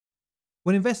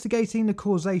When investigating the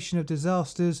causation of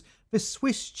disasters, the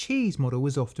Swiss cheese model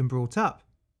is often brought up.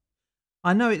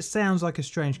 I know it sounds like a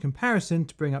strange comparison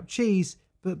to bring up cheese,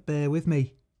 but bear with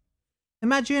me.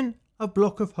 Imagine a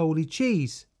block of holy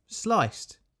cheese,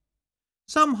 sliced.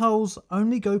 Some holes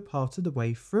only go part of the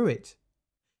way through it.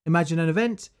 Imagine an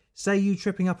event, say you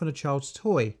tripping up on a child's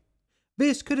toy.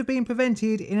 This could have been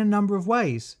prevented in a number of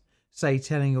ways, say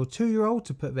telling your 2-year-old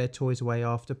to put their toys away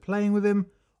after playing with them,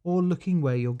 or looking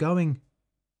where you're going.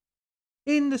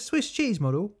 In the Swiss cheese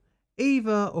model,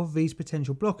 either of these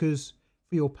potential blockers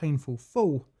for your painful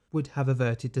fall would have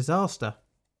averted disaster.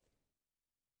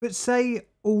 But say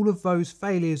all of those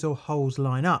failures or holes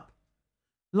line up,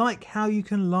 like how you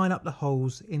can line up the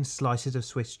holes in slices of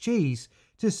Swiss cheese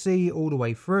to see all the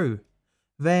way through,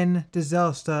 then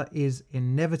disaster is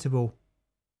inevitable.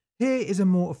 Here is a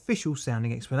more official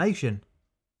sounding explanation.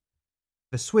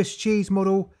 The Swiss cheese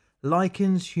model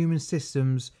likens human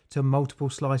systems to multiple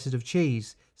slices of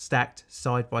cheese stacked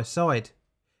side by side,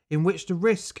 in which the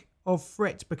risk of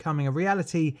threat becoming a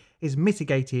reality is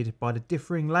mitigated by the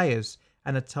differing layers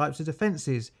and the types of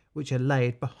defences which are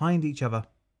layered behind each other.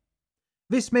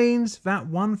 This means that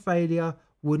one failure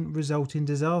wouldn't result in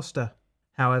disaster.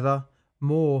 However,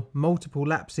 more multiple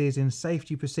lapses in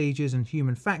safety procedures and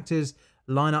human factors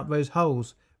line up those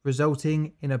holes,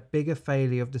 resulting in a bigger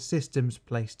failure of the systems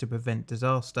placed to prevent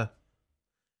disaster.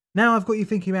 Now I've got you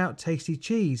thinking about tasty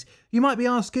cheese. You might be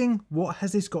asking, what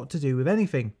has this got to do with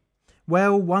anything?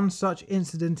 Well, one such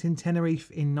incident in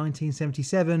Tenerife in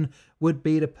 1977 would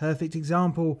be the perfect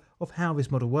example of how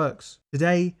this model works.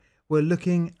 Today, we're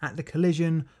looking at the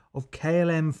collision of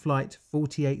KLM Flight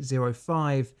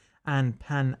 4805 and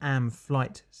Pan Am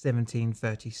Flight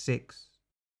 1736.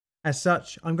 As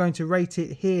such, I'm going to rate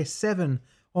it here 7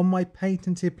 on my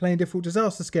patented plain default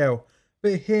disaster scale,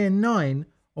 but here 9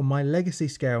 on my legacy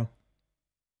scale.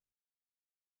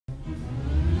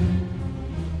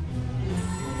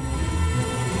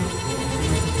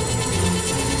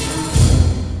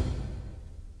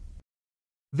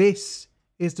 This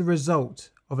is the result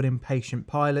of an impatient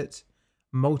pilot,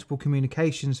 multiple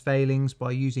communications failings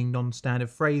by using non-standard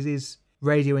phrases,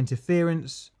 radio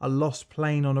interference, a lost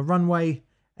plane on a runway,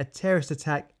 a terrorist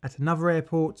attack at another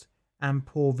airport, and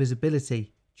poor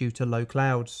visibility due to low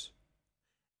clouds.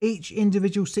 Each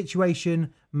individual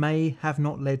situation may have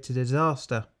not led to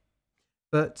disaster,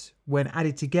 but when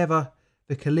added together,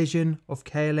 the collision of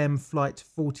KLM Flight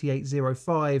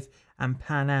 4805 and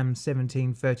Pan Am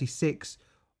 1736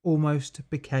 almost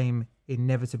became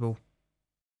inevitable.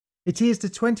 It is the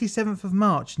 27th of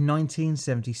March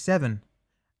 1977,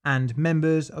 and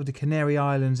members of the Canary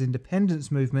Islands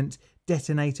independence movement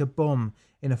detonate a bomb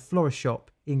in a florist shop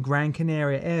in Gran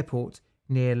Canaria Airport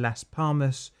near Las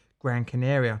Palmas, Gran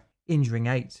Canaria, injuring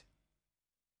 8.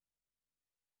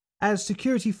 As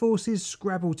security forces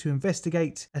scrabble to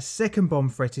investigate, a second bomb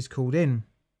threat is called in.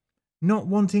 Not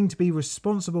wanting to be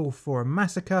responsible for a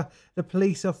massacre, the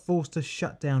police are forced to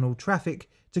shut down all traffic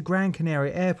to Gran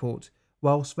Canaria Airport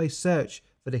whilst they search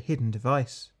for the hidden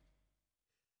device.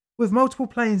 With multiple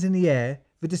planes in the air,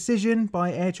 the decision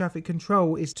by air traffic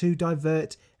control is to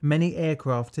divert many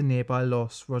aircraft to nearby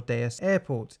Los Rodeos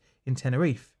Airport in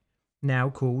Tenerife,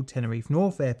 now called Tenerife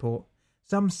North Airport,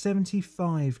 some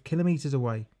 75 kilometres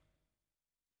away.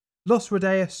 Los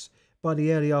Rodeos by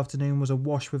the early afternoon was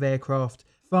awash with aircraft,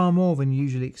 far more than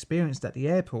usually experienced at the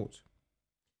airport.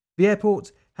 The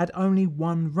airport had only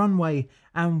one runway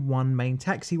and one main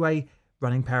taxiway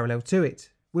running parallel to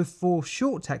it, with 4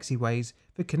 short taxiways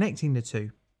for connecting the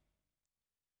two.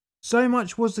 So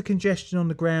much was the congestion on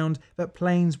the ground that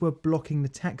planes were blocking the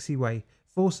taxiway,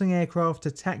 forcing aircraft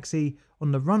to taxi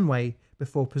on the runway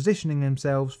before positioning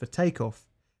themselves for takeoff,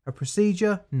 a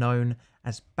procedure known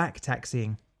as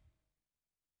backtaxiing.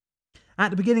 At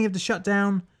the beginning of the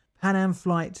shutdown, Pan Am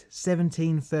Flight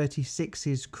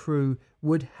 1736's crew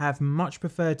would have much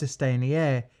preferred to stay in the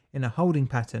air in a holding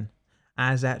pattern,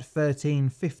 as at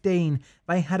 13:15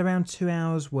 they had around 2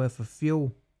 hours worth of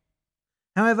fuel.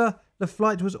 However, the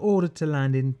flight was ordered to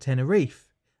land in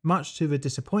Tenerife, much to the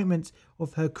disappointment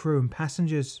of her crew and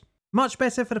passengers. Much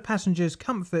better for the passengers'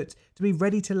 comfort to be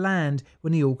ready to land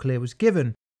when the all-clear was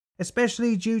given,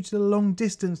 especially due to the long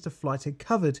distance the flight had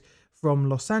covered from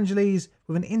Los Angeles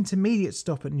with an intermediate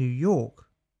stop at New York.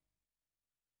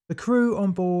 The crew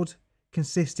on board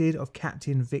consisted of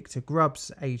Captain Victor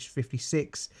Grubbs, aged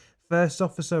 56, First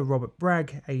Officer Robert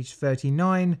Bragg, aged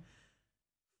 39,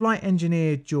 Flight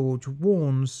Engineer George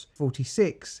Warnes,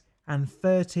 46, and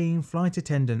 13 flight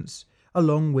attendants,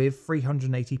 along with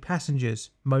 380 passengers,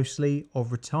 mostly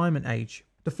of retirement age.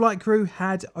 The flight crew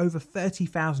had over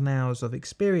 30,000 hours of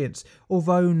experience.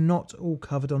 Although not all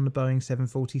covered on the Boeing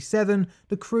 747,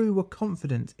 the crew were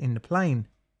confident in the plane.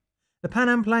 The Pan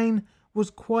Am plane was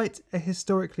quite a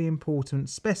historically important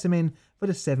specimen for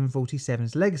the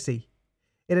 747's legacy.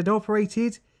 It had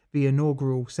operated the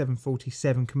inaugural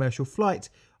 747 commercial flight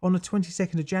on the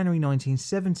 22nd of January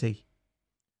 1970.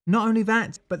 Not only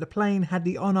that, but the plane had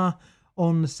the honour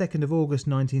on the 2nd of August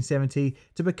 1970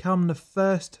 to become the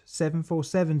first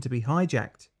 747 to be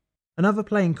hijacked. Another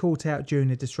plane caught out during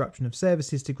the disruption of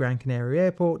services to Gran Canaria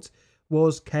Airport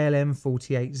was KLM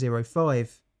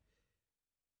 4805,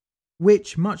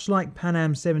 which, much like Pan Am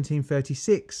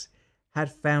 1736,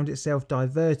 had found itself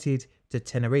diverted to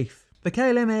Tenerife. The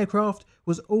KLM aircraft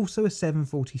was also a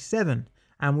 747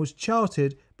 and was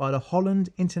chartered by the Holland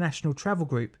International Travel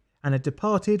Group and had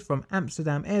departed from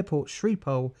Amsterdam Airport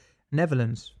Schiphol,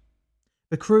 Netherlands.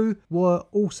 The crew were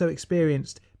also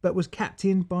experienced, but was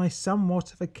captained by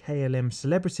somewhat of a KLM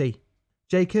celebrity,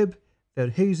 Jacob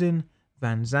Veldhuizen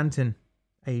van Zanten,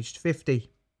 aged 50.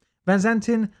 Van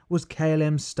Zanten was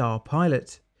KLM's star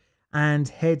pilot and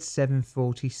head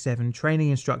 747 training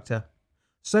instructor.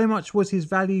 So much was his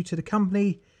value to the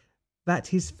company that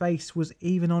his face was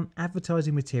even on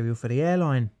advertising material for the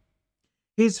airline.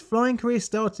 His flying career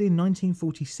started in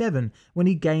 1947 when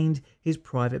he gained his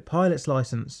private pilot's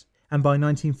license, and by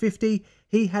 1950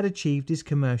 he had achieved his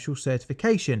commercial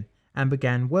certification and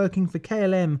began working for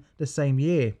KLM the same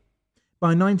year. By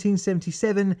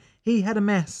 1977 he had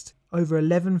amassed over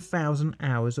 11,000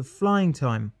 hours of flying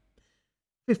time,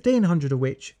 1,500 of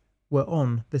which were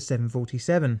on the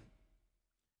 747.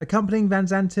 Accompanying Van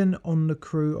Zanten on the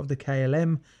crew of the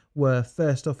KLM were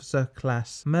First Officer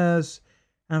Klaas Meurs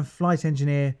and Flight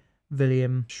Engineer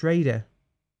William Schrader.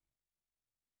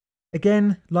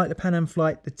 Again, like the Pan Am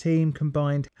flight, the team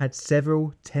combined had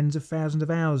several tens of thousands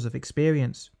of hours of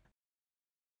experience.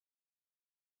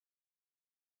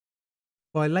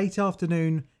 By late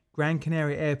afternoon, Gran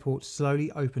Canaria Airport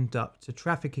slowly opened up to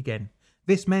traffic again.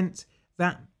 This meant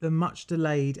that the much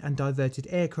delayed and diverted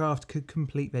aircraft could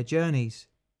complete their journeys.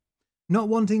 Not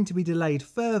wanting to be delayed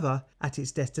further at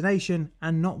its destination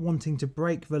and not wanting to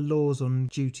break the laws on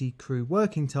duty crew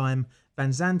working time, Van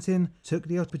Zanten took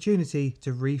the opportunity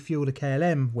to refuel the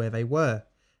KLM where they were.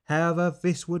 However,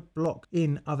 this would block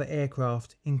in other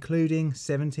aircraft, including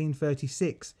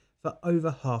 1736, for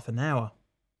over half an hour.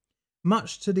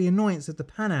 Much to the annoyance of the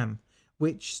Pan Am,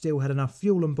 which still had enough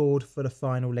fuel on board for the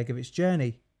final leg of its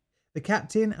journey. The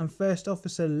captain and first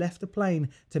officer left the plane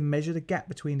to measure the gap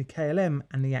between the KLM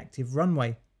and the active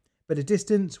runway, but the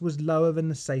distance was lower than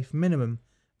the safe minimum.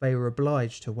 They were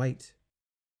obliged to wait.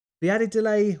 The added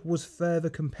delay was further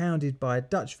compounded by a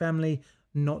Dutch family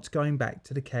not going back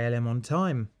to the KLM on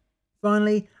time.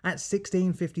 Finally, at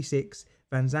 16:56,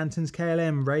 Van Zanten's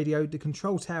KLM radioed the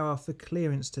control tower for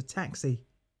clearance to taxi.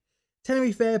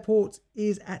 Tenerife Airport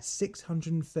is at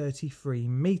 633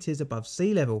 metres above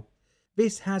sea level.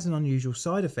 This has an unusual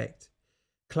side effect.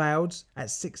 Clouds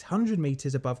at 600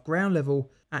 metres above ground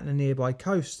level at the nearby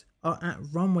coast are at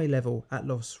runway level at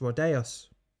Los Rodeos.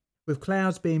 With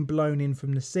clouds being blown in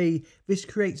from the sea, this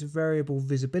creates variable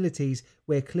visibilities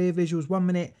where clear visuals 1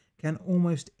 minute can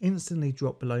almost instantly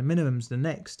drop below minimums the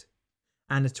next.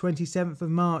 And the 27th of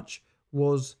March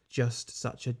was just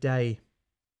such a day.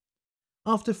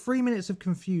 After 3 minutes of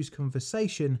confused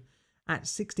conversation, at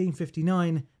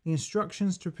 16:59, the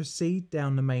instructions to proceed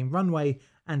down the main runway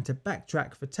and to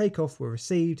backtrack for takeoff were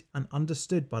received and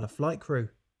understood by the flight crew.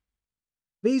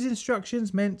 These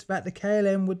instructions meant that the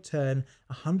KLM would turn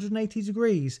 180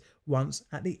 degrees once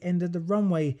at the end of the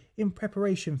runway in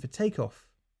preparation for takeoff.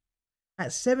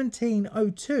 At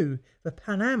 17:02, the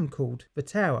Pan Am called the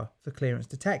tower for clearance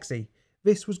to taxi.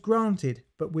 This was granted,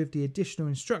 but with the additional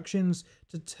instructions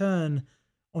to turn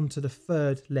onto the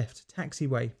third left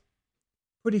taxiway.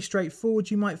 Pretty straightforward,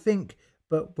 you might think,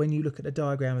 but when you look at the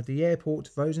diagram of the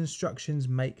airport, those instructions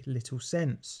make little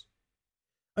sense.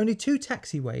 Only 2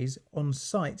 taxiways on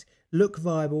site look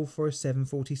viable for a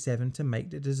 747 to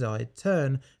make the desired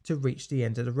turn to reach the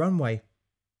end of the runway.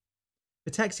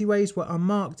 The taxiways were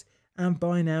unmarked, and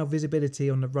by now visibility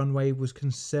on the runway was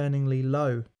concerningly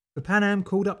low. The Pan Am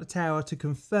called up the tower to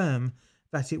confirm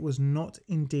that it was not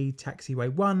indeed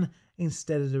taxiway 1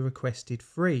 instead of the requested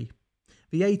 3.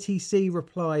 The ATC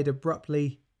replied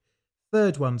abruptly,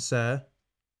 "Third one, sir.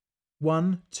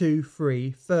 1, 2,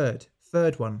 3, third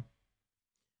one."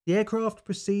 The aircraft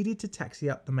proceeded to taxi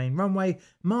up the main runway,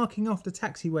 marking off the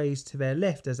taxiways to their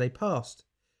left as they passed.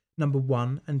 Number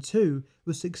 1 and 2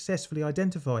 were successfully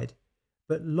identified,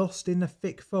 but lost in the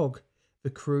thick fog, the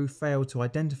crew failed to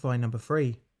identify number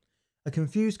 3. A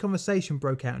confused conversation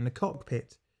broke out in the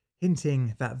cockpit.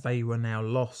 hinting that they were now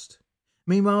lost.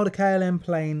 Meanwhile, the KLM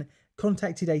plane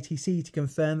contacted ATC to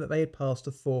confirm that they had passed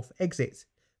the 4th exit.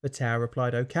 The tower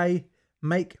replied OK,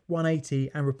 make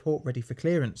 180 and report ready for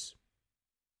clearance.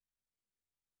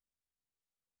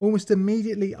 Almost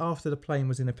immediately after the plane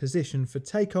was in a position for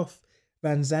takeoff,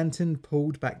 Van Zanten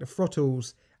pulled back the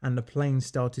throttles and the plane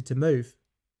started to move.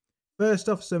 First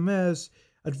Officer Mers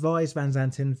advised Van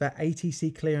Zanten that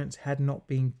ATC clearance had not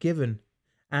been given,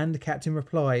 and the captain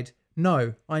replied,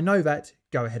 "No, I know that,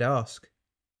 go ahead ask."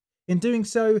 In doing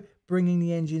so, bringing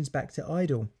the engines back to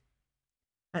idle.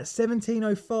 At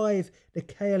 17:05, the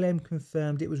KLM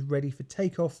confirmed it was ready for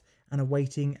takeoff and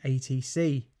awaiting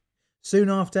ATC. Soon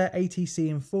after, ATC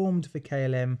informed the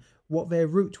KLM what their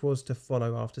route was to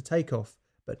follow after takeoff,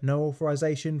 but no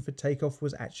authorization for takeoff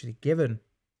was actually given.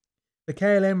 The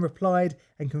KLM replied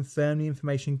and confirmed the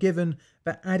information given,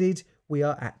 but added, "We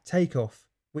are at takeoff,"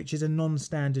 which is a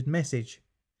non-standard message.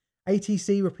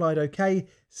 ATC replied, "OK,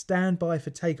 stand by for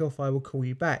takeoff, I will call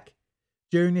you back."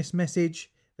 During this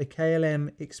message, the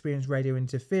KLM experienced radio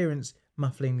interference,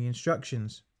 muffling the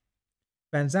instructions.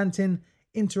 Van Zanten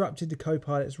interrupted the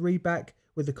co-pilot's readback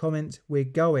with the comment, "We're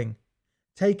going,"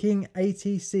 taking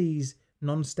ATC's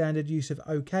non-standard use of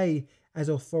OK as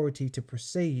authority to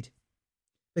proceed.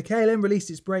 The KLM released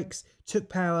its brakes, took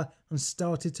power and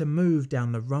started to move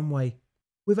down the runway.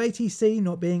 With ATC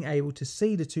not being able to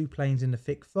see the two planes in the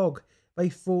thick fog, they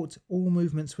thought all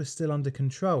movements were still under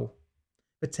control.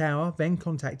 The tower then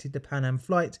contacted the Pan Am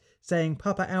flight saying,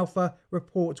 "Papa Alpha,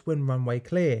 report when runway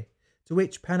clear," to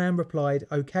which Pan Am replied,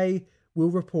 "OK,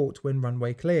 we'll report when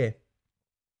runway clear."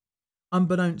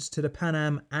 Unbeknownst to the Pan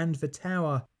Am and the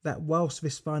tower that whilst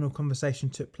this final conversation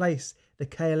took place, the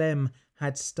KLM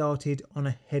had started on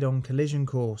a head-on collision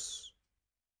course.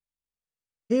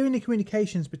 Hearing the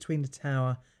communications between the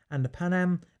tower and the Pan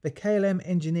Am, the KLM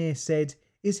engineer said,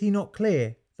 "Is he not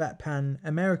clear, that Pan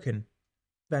American?"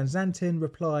 Van Zanten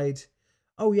replied,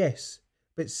 "Oh yes,"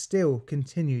 but still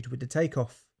continued with the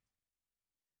takeoff.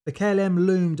 The KLM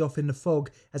loomed off in the fog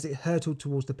as it hurtled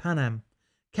towards the Pan Am.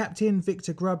 Captain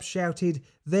Victor Grubb shouted,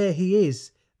 "There he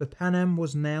is!" The Pan Am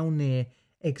was now near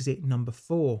exit number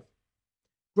 4.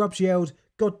 Grubbs yelled,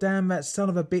 "God damn, that son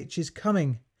of a bitch is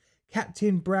coming!"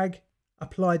 Captain Bragg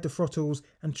applied the throttles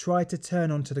and tried to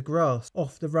turn onto the grass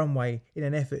off the runway in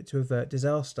an effort to avert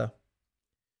disaster.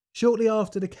 Shortly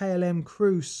after, the KLM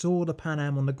crew saw the Pan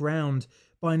Am on the ground.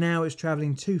 By now it was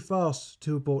travelling too fast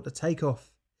to abort the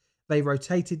takeoff. They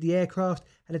rotated the aircraft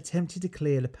and attempted to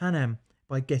clear the Pan Am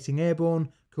by getting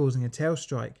airborne, causing a tail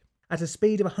strike. At a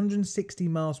speed of 160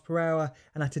 miles per hour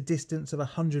and at a distance of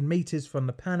 100 metres from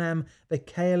the Pan Am, the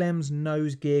KLM's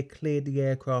nose gear cleared the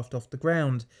aircraft off the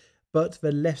ground, but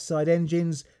the left side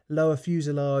engines, lower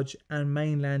fuselage and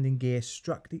main landing gear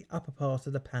struck the upper part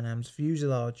of the Pan Am's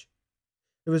fuselage.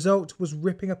 The result was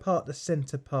ripping apart the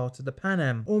centre part of the Pan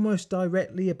Am, almost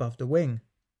directly above the wing.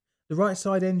 The right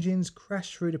side engines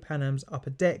crashed through the Pan Am's upper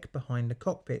deck behind the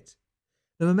cockpit.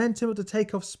 The momentum of the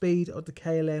takeoff speed of the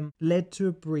KLM led to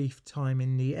a brief time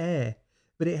in the air,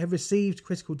 but it had received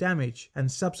critical damage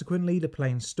and subsequently the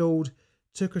plane stalled,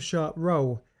 took a sharp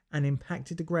roll and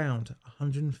impacted the ground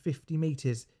 150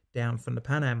 metres down from the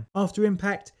Pan Am. After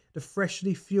impact, the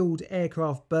freshly fuelled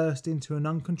aircraft burst into an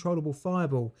uncontrollable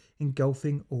fireball,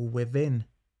 engulfing all within.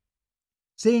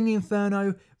 Seeing the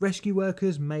inferno, rescue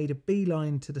workers made a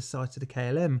beeline to the site of the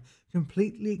KLM,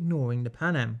 completely ignoring the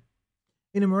Pan Am.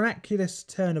 In a miraculous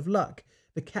turn of luck,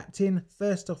 the captain,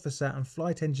 first officer and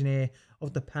flight engineer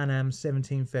of the Pan Am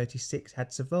 1736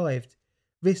 had survived.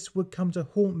 This would come to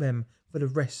haunt them for the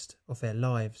rest of their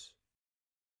lives.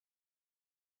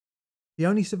 The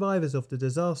only survivors of the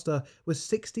disaster were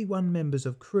 61 members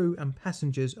of crew and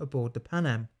passengers aboard the Pan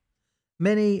Am.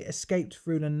 Many escaped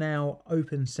through the now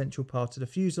open central part of the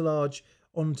fuselage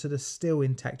onto the still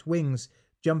intact wings,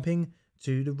 jumping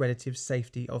to the relative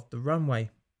safety of the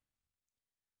runway.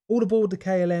 All aboard the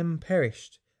KLM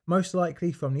perished, most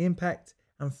likely from the impact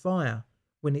and fire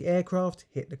when the aircraft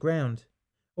hit the ground.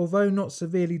 Although not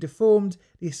severely deformed,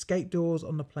 the escape doors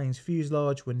on the plane's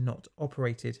fuselage were not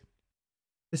operated.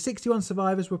 The 61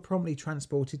 survivors were promptly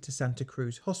transported to Santa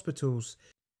Cruz hospitals.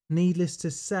 Needless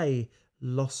to say,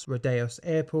 Los Rodeos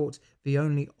Airport, the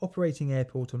only operating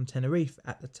airport on Tenerife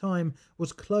at the time,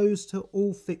 was closed to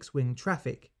all fixed-wing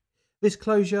traffic. This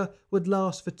closure would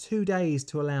last for 2 days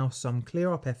to allow some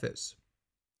clear-up efforts.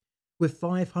 With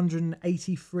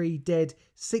 583 dead,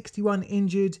 61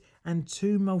 injured and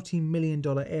 2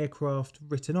 multi-million-dollar aircraft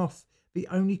written off, the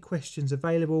only questions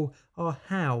available are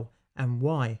how and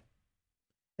why.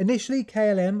 Initially,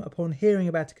 KLM, upon hearing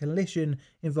about a collision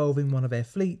involving one of their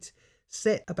fleet,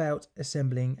 set about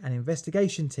assembling an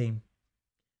investigation team.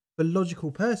 The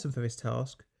logical person for this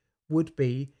task would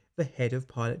be the head of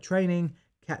pilot training,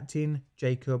 Captain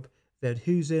Jacob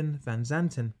Veldhuizen van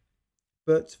Zanten.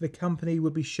 But the company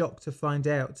would be shocked to find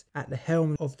out at the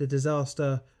helm of the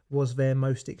disaster was their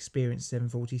most experienced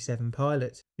 747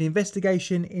 pilot. The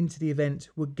investigation into the event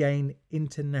would gain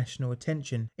international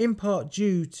attention, in part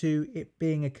due to it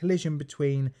being a collision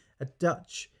between a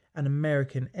Dutch and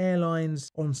American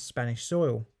airlines on Spanish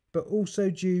soil, but also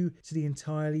due to the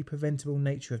entirely preventable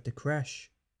nature of the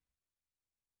crash.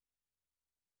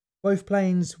 Both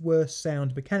planes were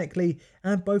sound mechanically,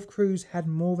 and both crews had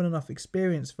more than enough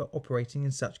experience for operating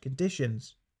in such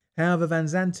conditions. However, Van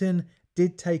Zanten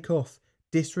did take off,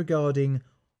 disregarding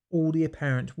all the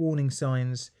apparent warning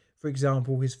signs, for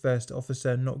example his first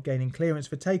officer not gaining clearance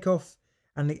for takeoff,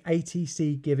 and the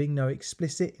ATC giving no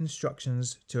explicit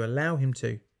instructions to allow him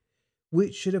to,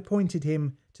 which should have pointed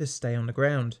him to stay on the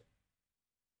ground.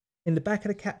 In the back of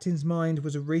the captain's mind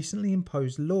was a recently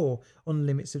imposed law on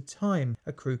limits of time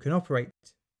a crew can operate.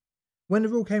 When the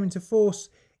rule came into force,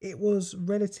 it was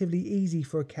relatively easy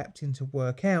for a captain to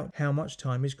work out how much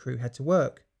time his crew had to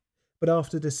work. But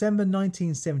after December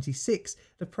 1976,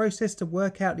 the process to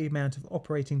work out the amount of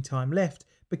operating time left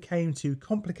became too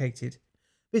complicated.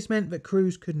 This meant that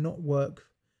crews could not work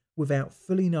without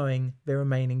fully knowing their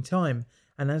remaining time,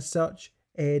 and as such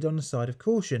erred on the side of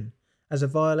caution, as a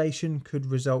violation could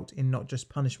result in not just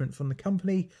punishment from the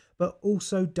company, but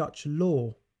also Dutch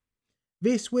law.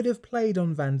 This would have played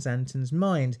on Van Zanten's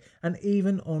mind, and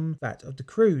even on that of the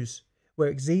crews, where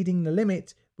exceeding the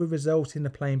limit would result in the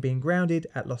plane being grounded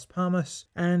at Las Palmas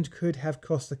and could have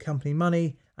cost the company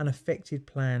money and affected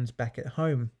plans back at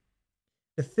home.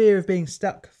 The fear of being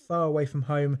stuck far away from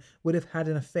home would have had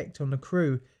an effect on the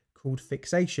crew called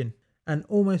fixation, an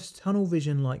almost tunnel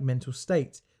vision-like mental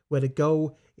state, where the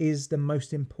goal is the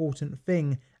most important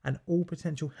thing and all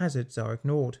potential hazards are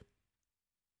ignored.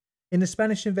 In the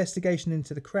Spanish investigation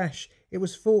into the crash, it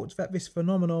was thought that this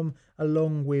phenomenon,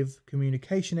 along with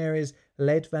communication errors,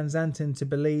 led Van Zanten to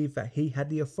believe that he had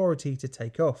the authority to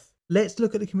take off. Let's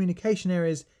look at the communication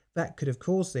errors that could have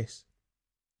caused this.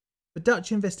 The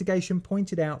Dutch investigation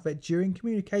pointed out that during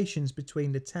communications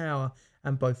between the tower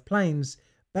and both planes,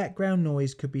 background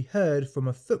noise could be heard from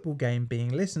a football game being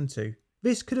listened to.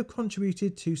 This could have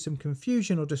contributed to some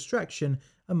confusion or distraction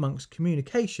amongst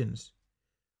communications.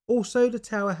 Also, the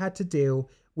tower had to deal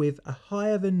with a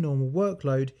higher than normal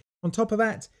workload. On top of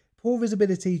that, poor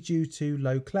visibility due to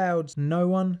low clouds. No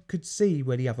one could see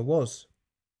where the other was.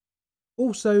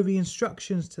 Also, the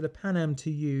instructions to the Pan Am to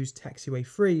use taxiway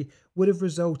 3 would have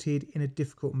resulted in a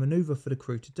difficult manoeuvre for the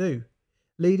crew to do,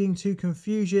 leading to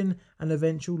confusion and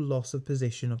eventual loss of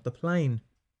position of the plane.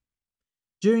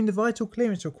 During the vital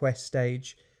clearance request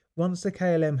stage, once the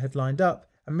KLM had lined up,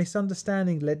 a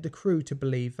misunderstanding led the crew to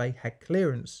believe they had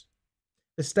clearance.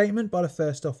 The statement by the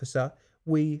first officer,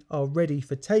 "We are ready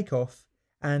for takeoff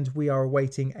and we are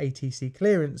awaiting ATC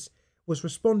clearance," was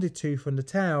responded to from the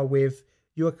tower with,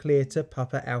 "You are clear to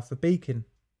Papa Alpha Beacon,"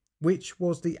 which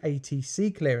was the ATC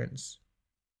clearance.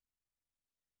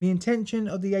 The intention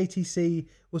of the ATC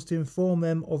was to inform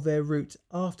them of their route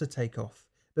after takeoff,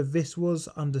 but this was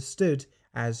understood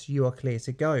as "You are clear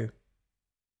to go."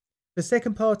 The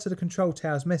second part of the control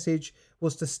tower's message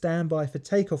was to stand by for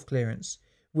takeoff clearance,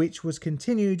 which was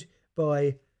continued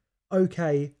by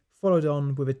 "OK," followed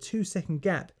on with a 2-second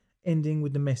gap ending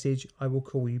with the message "I will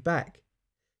call you back."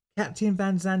 Captain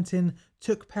Van Zanten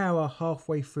took power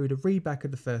halfway through the readback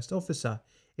of the first officer,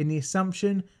 in the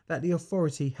assumption that the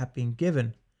authority had been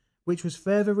given, which was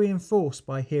further reinforced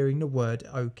by hearing the word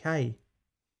 "OK."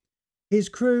 His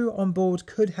crew on board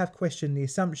could have questioned the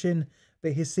assumption,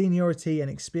 but his seniority and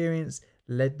experience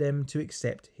led them to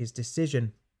accept his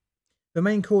decision. The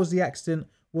main cause of the accident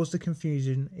was the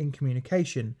confusion in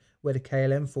communication, where the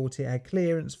KLM thought it had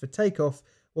clearance for takeoff,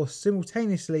 while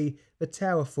simultaneously the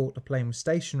tower thought the plane was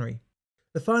stationary.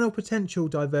 The final potential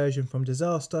diversion from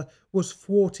disaster was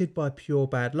thwarted by pure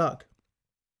bad luck.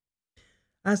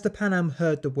 As the Pan Am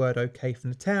heard the word "OK"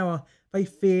 from the tower, they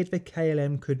feared the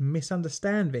KLM could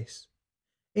misunderstand this.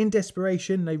 In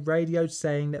desperation, they radioed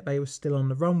saying that they were still on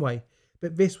the runway,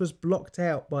 but this was blocked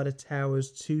out by the tower's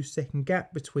 2-second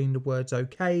gap between the words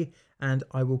 "OK" and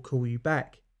 "I will call you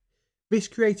back." This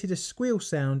created a squeal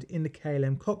sound in the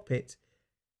KLM cockpit,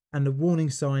 and the warning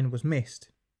sign was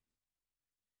missed.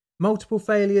 Multiple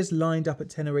failures lined up at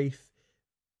Tenerife,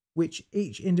 which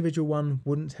each individual one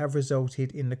wouldn't have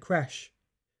resulted in the crash,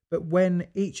 but when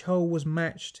each hole was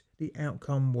matched, the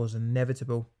outcome was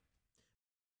inevitable.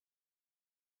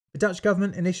 The Dutch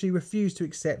government initially refused to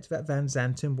accept that Van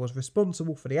Zanten was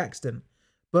responsible for the accident,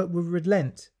 but would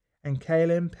relent, and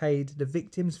KLM paid the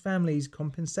victims' families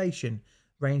compensation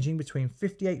ranging between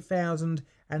 $58,000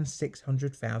 and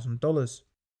 $600,000.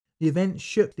 The event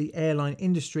shook the airline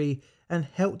industry and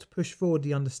helped push forward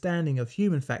the understanding of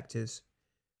human factors,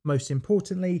 most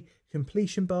importantly,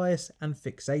 completion bias and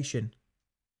fixation.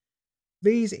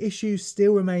 These issues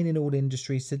still remain in all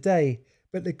industries today,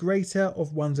 but the greater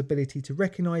of one's ability to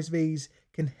recognise these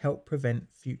can help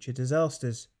prevent future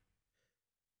disasters.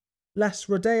 Los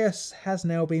Rodeos has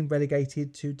now been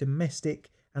relegated to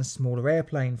domestic and smaller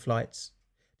airplane flights.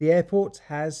 The airport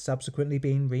has subsequently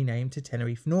been renamed to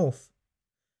Tenerife North.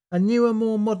 A newer,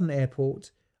 more modern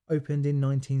airport opened in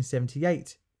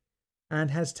 1978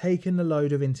 and has taken the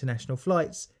load of international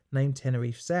flights named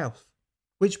Tenerife South,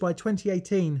 which by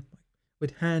 2018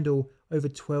 would handle over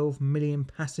 12 million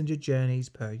passenger journeys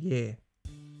per year.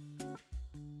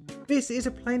 This is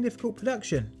a Plain Difficult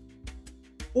production.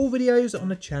 All videos on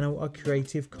the channel are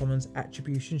Creative Commons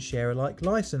Attribution Share Alike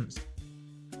licensed.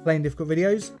 Plain Difficult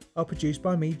videos are produced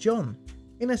by me, John,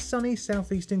 in a sunny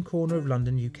southeastern corner of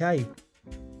London, UK.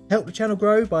 Help the channel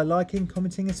grow by liking,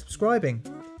 commenting and subscribing.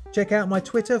 Check out my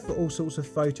Twitter for all sorts of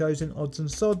photos and odds and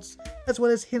sods, as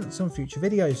well as hints on future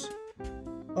videos.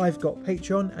 I've got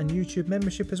Patreon and YouTube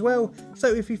membership as well, so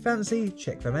if you fancy,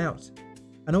 check them out.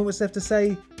 And all that's left to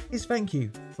say is thank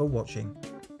you for watching.